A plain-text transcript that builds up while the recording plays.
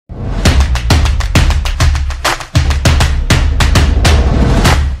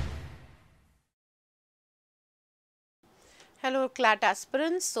Hello CLAT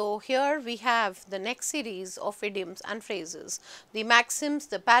aspirants. So, here we have the next series of idioms and phrases. The maxims,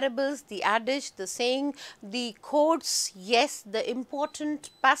 the parables, the adage, the saying, the quotes, yes, the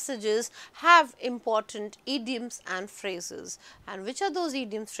important passages have important idioms and phrases. And which are those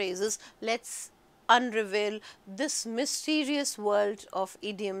idioms phrases? Let's unreveal this mysterious world of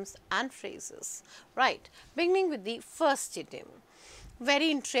idioms and phrases. Right, beginning with the first idiom.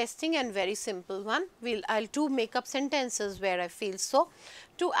 Very interesting and very simple one. I'll do make up sentences where I feel so.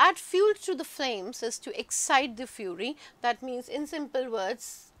 To add fuel to the flames is to excite the fury. That means, in simple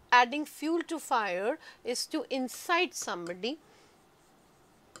words, adding fuel to fire is to incite somebody,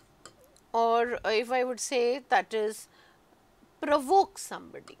 or if I would say, that is provoke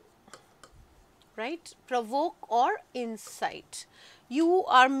somebody, right? Provoke or incite. You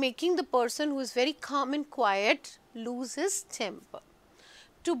are making the person who is very calm and quiet lose his temper.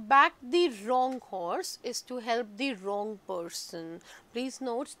 To back the wrong horse is to help the wrong person. Please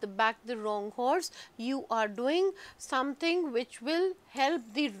note, the back the wrong horse, you are doing something which will help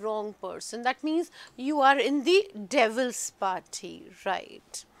the wrong person. That means you are in the devil's party,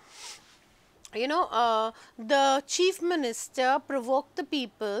 right? The chief minister provoked the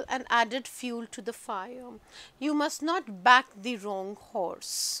people and added fuel to the fire. You must not back the wrong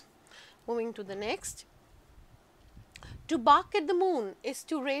horse. Moving to the next. To bark at the moon is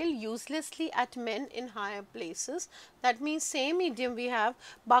to rail uselessly at men in higher places. That means, same idiom we have,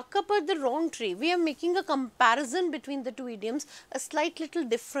 bark up at the wrong tree. We are making a comparison between the two idioms, a slight little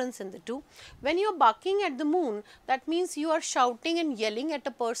difference in the two. When you are barking at the moon, that means you are shouting and yelling at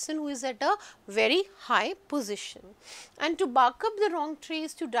a person who is at a very high position. And to bark up the wrong tree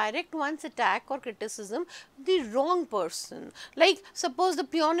is to direct one's attack or criticism the wrong person. Like, suppose the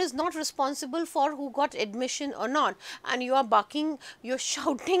peon is not responsible for who got admission or not, and you are barking, you are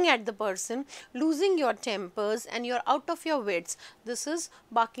shouting at the person, losing your tempers, and you are out of your wits. This is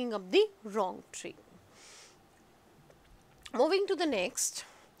barking up the wrong tree. Moving to the next.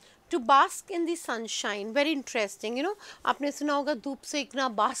 To bask in the sunshine, very interesting. आपने सुना होगा धूप से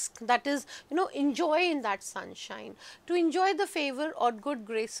इतना bask, that is, enjoy in that sunshine. To enjoy the favor or good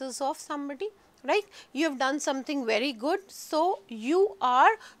graces of somebody, right? You have done something very good, so you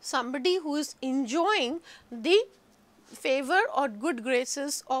are somebody who is enjoying the favor or good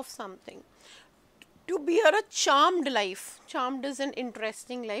graces of something. To bear a charmed life, charmed is an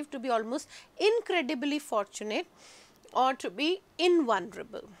interesting life, to be almost incredibly fortunate, or to be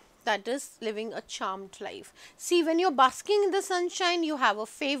invulnerable, that is living a charmed life. See, when you are basking in the sunshine, you have a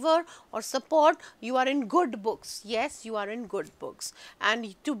favor or support, you are in good books. Yes, you are in good books.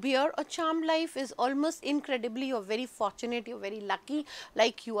 And to bear a charmed life is almost incredibly, you are very fortunate, you are very lucky,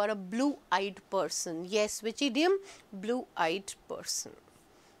 like you are a blue-eyed person. Yes, which idiom? Blue-eyed person.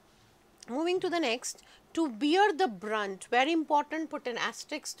 Moving to the next. To bear the brunt, very important, put an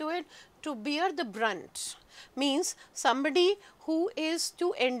asterisk to it. To bear the brunt means somebody who is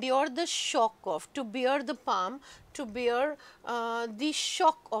to endure the shock of, to bear the palm, to bear the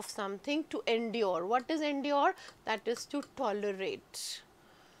shock of something, to endure. What is endure? That is to tolerate.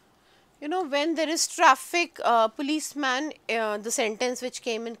 When there is traffic, policeman, the sentence which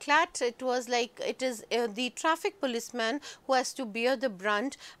came in CLAT, it was like, it is the traffic policeman who has to bear the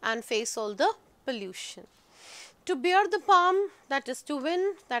brunt and face all the pollution. To bear the palm, that is to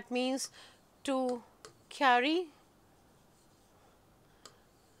win, that means to carry,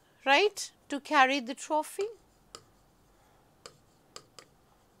 right? To carry the trophy,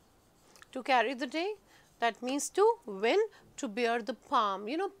 to carry the day, that means to win. To bear the palm,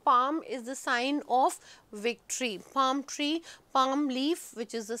 palm is the sign of victory, palm tree, palm leaf,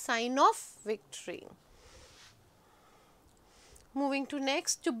 which is the sign of victory. Moving to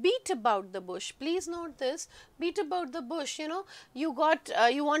next. To beat about the bush. Please note this, beat about the bush, you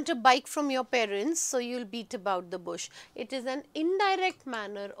want a bike from your parents, so you will beat about the bush. It is an indirect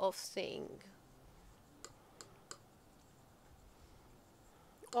manner of saying.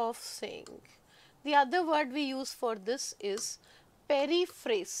 The other word we use for this is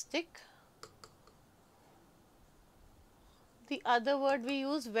periphrastic. The other word we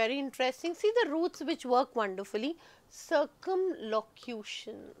use, very interesting, see the roots which work wonderfully,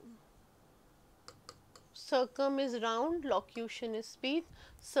 circumlocution. Circum is round, locution is speed,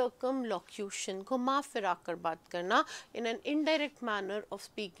 circumlocution, घुमा फिरा कर बात करना, in an indirect manner of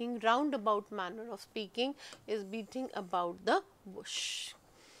speaking, roundabout manner of speaking is beating about the bush.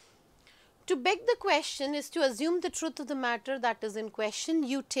 To beg the question is to assume the truth of the matter that is in question.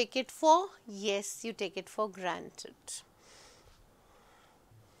 You take it for, yes, you take it for granted.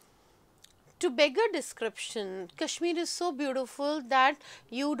 To beggar description, Kashmir is so beautiful that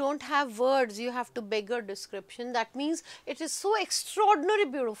you don't have words, you have to beggar description. That means it is so extraordinary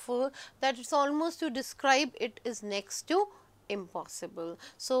beautiful that it's almost, to describe it is next to impossible.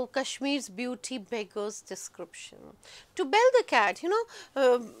 So Kashmir's beauty beggars description. To bell the cat,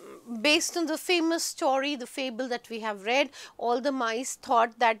 based on the famous story, the fable that we have read, all the mice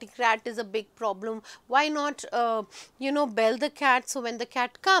thought that the cat is a big problem. Why not, bell the cat, so when the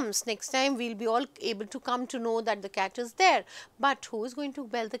cat comes next time, we'll be all able to come to know that the cat is there. But who is going to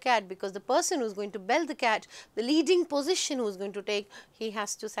bell the cat? Because the person who is going to bell the cat, the leading position who is going to take, he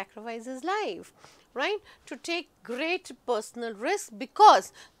has to sacrifice his life, right, to take great personal risk,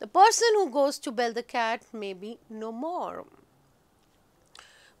 because the person who goes to bell the cat may be no more.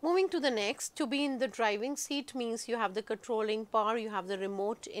 Moving to the next, to be in the driving seat means you have the controlling power, you have the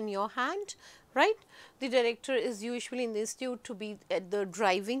remote in your hand, right. The director is usually in the institute to be at the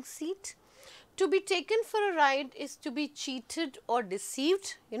driving seat. To be taken for a ride is to be cheated or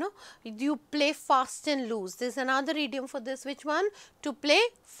deceived, you play fast and loose. There is another idiom for this, which one? To play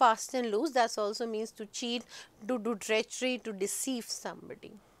fast and loose, that also means to cheat, to do treachery, to deceive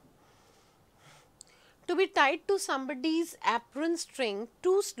somebody. To be tied to somebody's apron string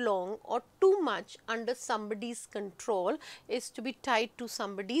too long or too much under somebody's control is to be tied to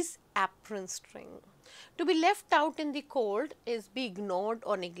somebody's apron string. To be left out in the cold is be ignored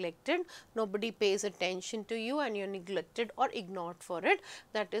or neglected. Nobody pays attention to you and you are neglected or ignored for it.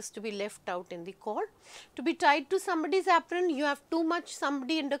 That is to be left out in the cold. To be tied to somebody's apron, you have too much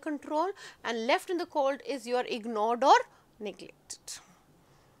somebody under control, and left in the cold is you are ignored or neglected.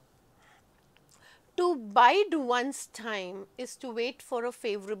 To bide one's time is to wait for a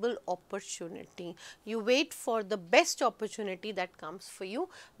favorable opportunity. You wait for the best opportunity that comes for you,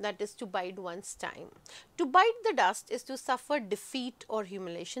 that is to bide one's time. To bite the dust is to suffer defeat or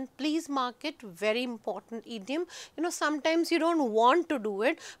humiliation. Please mark it, very important idiom. Sometimes you don't want to do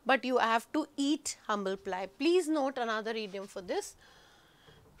it, but you have to eat humble pie. Please note another idiom for this,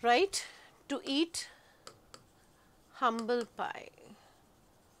 right, to eat humble pie.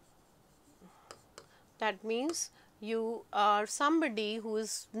 That means you are somebody who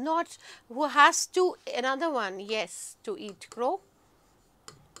is not, who has to, another one, yes, to eat crow,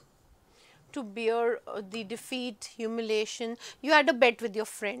 to bear the defeat, humiliation. You had a bet with your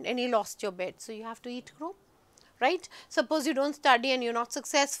friend and you lost your bet, so you have to eat crow, right. Suppose you don't study and you are not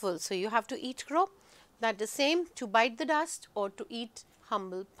successful, so you have to eat crow. That is same, to bite the dust or to eat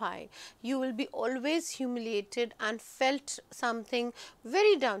humble pie. You will be always humiliated and felt something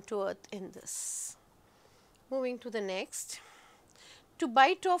very down to earth in this. Moving to the next, to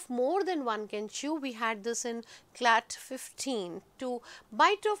bite off more than one can chew, we had this in CLAT 15. To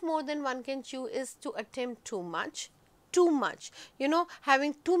bite off more than one can chew is to attempt too much,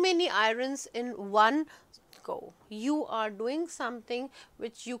 having too many irons in one go. You are doing something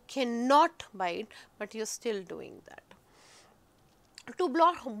which you cannot bite, but you are still doing that. To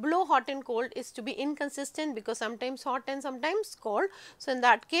blow hot and cold is to be inconsistent, because sometimes hot and sometimes cold. So, in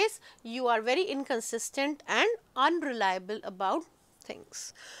that case you are very inconsistent and unreliable about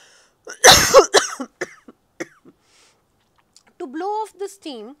things. To blow off the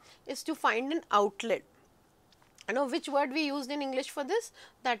steam is to find an outlet. Which word we used in English for this?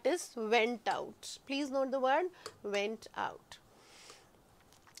 That is went out. Please note the word went out.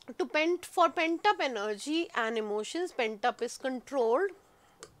 For pent up energy and emotions, pent up is controlled.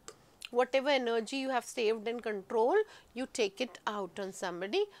 Whatever energy you have saved and control, you take it out on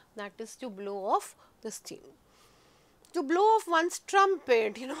somebody. That is to blow off the steam. To blow off one's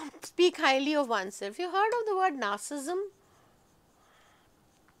trumpet, speak highly of oneself. You heard of the word narcissism?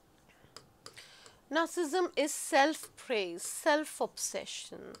 Narcissism is self-praise,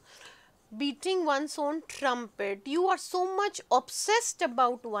 self-obsession, beating one's own trumpet. You are so much obsessed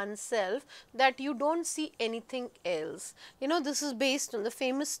about oneself that you don't see anything else. This is based on the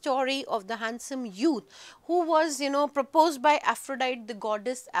famous story of the handsome youth who was, proposed by Aphrodite, the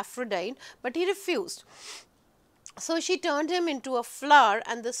goddess Aphrodite, but he refused. So, she turned him into a flower,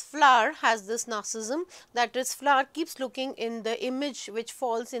 and this flower has this narcissism, that is, flower keeps looking in the image which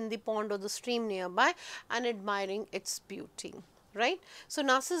falls in the pond or the stream nearby and admiring its beauty, right. So,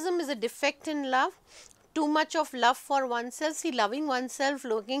 narcissism is a defect in love. Too much of love for oneself. See, loving oneself,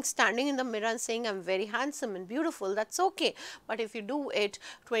 standing in the mirror and saying, I am very handsome and beautiful, that is okay. But if you do it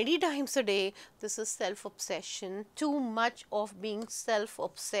 20 times a day, this is self-obsession. Too much of being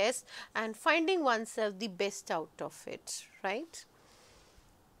self-obsessed and finding oneself the best out of it, right.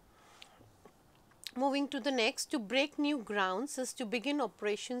 Moving to the next, to break new grounds is to begin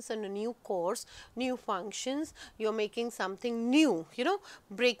operations on a new course, new functions. You're making something new,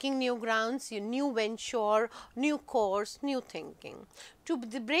 breaking new grounds, your new venture, new course, new thinking. To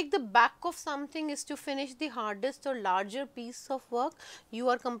break the back of something is to finish the hardest or larger piece of work. You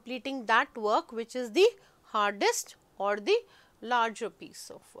are completing that work which is the hardest or the larger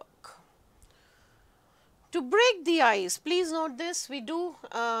piece of work. To break the ice, please note this, we do,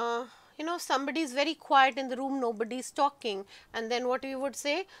 somebody is very quiet in the room, nobody is talking, and then what we would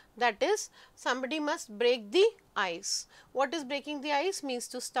say, that is somebody must break the ice. What is breaking the ice? Means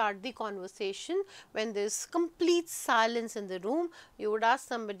to start the conversation. When there is complete silence in the room, you would ask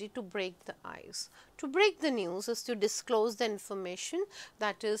somebody to break the ice. To break the news is to disclose the information,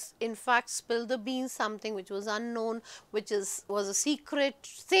 that is in fact spill the beans, something which was unknown, which was a secret.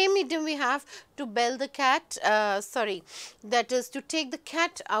 Same idiom we have to bell the cat, that is to take the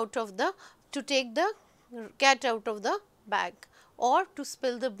cat out of the, bag, or to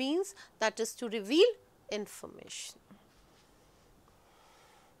spill the beans, that is to reveal information.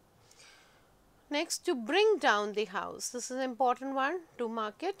 Next, to bring down the house, this is an important one to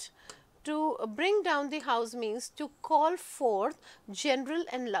mark it. To bring down the house means to call forth general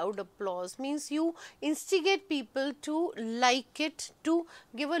and loud applause, means you instigate people to like it, to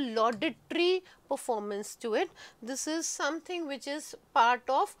give a laudatory performance to it. This is something which is part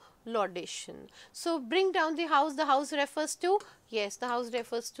of laudation. So, bring down the house refers to, yes, the house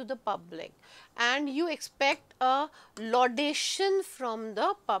refers to the public, and you expect a laudation from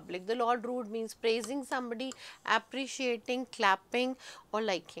the public. The laud root means praising somebody, appreciating, clapping or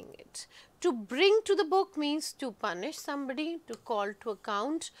liking it. To bring to the book means to punish somebody, to call to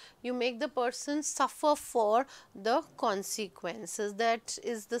account. You make the person suffer for the consequences. That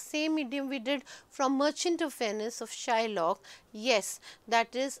is the same idiom we did from Merchant of Venice of Shylock. Yes,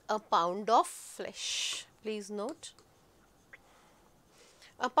 that is a pound of flesh. Please note.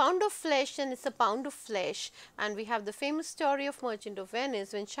 A pound of flesh, and it's a pound of flesh, and we have the famous story of Merchant of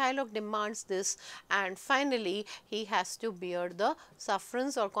Venice when Shylock demands this, and finally he has to bear the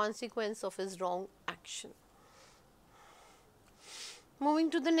sufferance or consequence of his wrong action.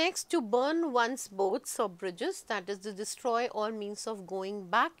 Moving to the next, to burn one's boats or bridges, that is to destroy all means of going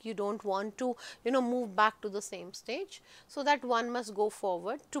back. You don't want to, move back to the same stage, so that one must go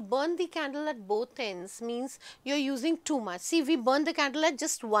forward. To burn the candle at both ends means you are using too much. See, we burn the candle at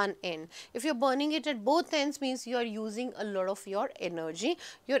just one end. If you are burning it at both ends means you are using a lot of your energy,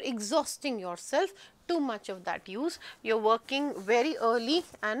 you are exhausting yourself, too much of that use. You are working very early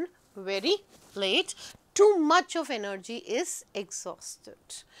and very late. Too much of energy is exhausted.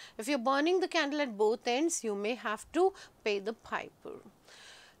 If you are burning the candle at both ends, you may have to pay the piper.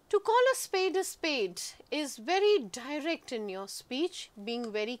 To call a spade is very direct in your speech,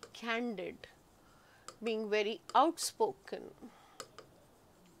 being very candid, being very outspoken.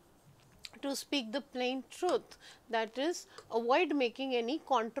 To speak the plain truth, that is, avoid making any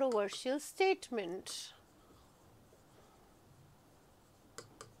controversial statement.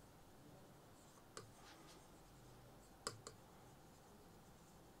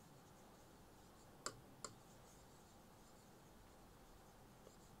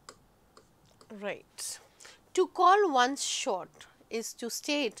 Right. To call one's shot is to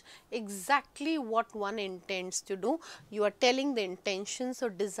state exactly what one intends to do. You are telling the intentions or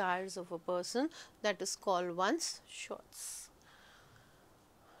desires of a person, that is called one's shots.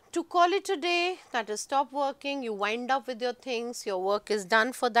 To call it a day, that is stop working, you wind up with your things, your work is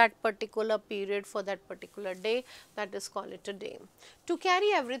done for that particular period, for that particular day, that is call it a day. To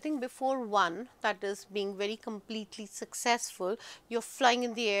carry everything before one, that is being very completely successful, you are flying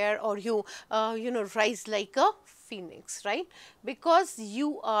in the air, or you rise like a phoenix, right, because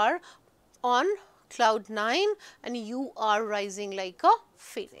you are on cloud 9 and you are rising like a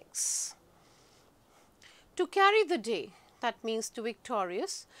phoenix. To carry the day, that means to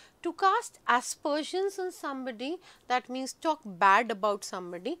victorious. To cast aspersions on somebody, that means talk bad about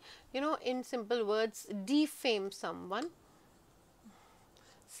somebody, in simple words, defame someone,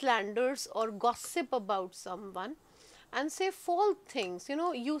 slanders or gossip about someone, and say false things.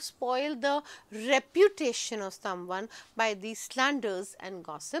 You spoil the reputation of someone by these slanders and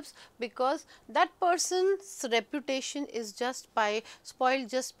gossips, because that person's reputation is spoiled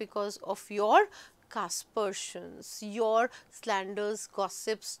just because of your aspersions, your slanders,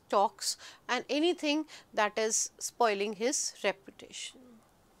 gossips, talks, and anything that is spoiling his reputation.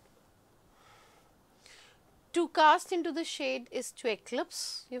 To cast into the shade is to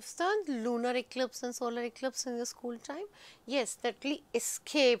eclipse. You have learned lunar eclipse and solar eclipse in your school time. Yes, that will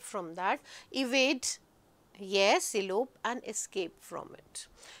escape from that, evade, yes, elope and escape from it.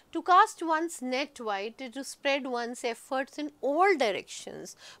 To cast one's net wide is to spread one's efforts in all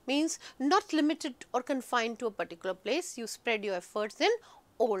directions, means not limited or confined to a particular place, you spread your efforts in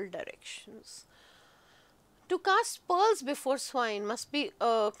all directions. To cast pearls before swine must be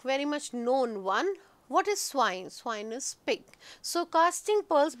a very much known one. What is swine? Swine is pig. So, casting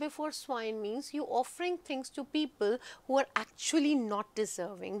pearls before swine means you offering things to people who are actually not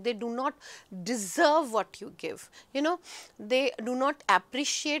deserving. They do not deserve what you give. You know, they do not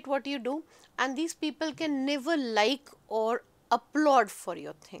appreciate what you do, and these people can never like or applaud for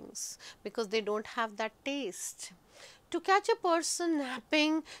your things because they don't have that taste. To catch a person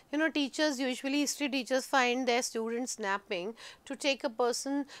napping, you know, teachers, usually history teachers, find their students napping. To take a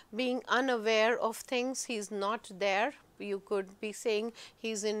person being unaware of things, he is not there. You could be saying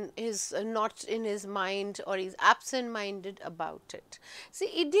he's in his not in his mind, or he's absent minded about it. See,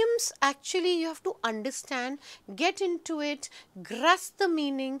 idioms, actually you have to understand, get into it, grasp the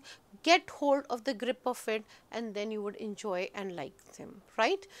meaning, get hold of the grip of it, and then you would enjoy and like them,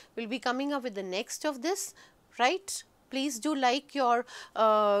 right? We'll be coming up with the next of this, right? Please do like your,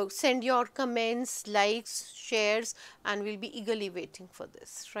 send your comments, likes, shares, and we'll be eagerly waiting for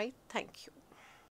this, right? Thank you.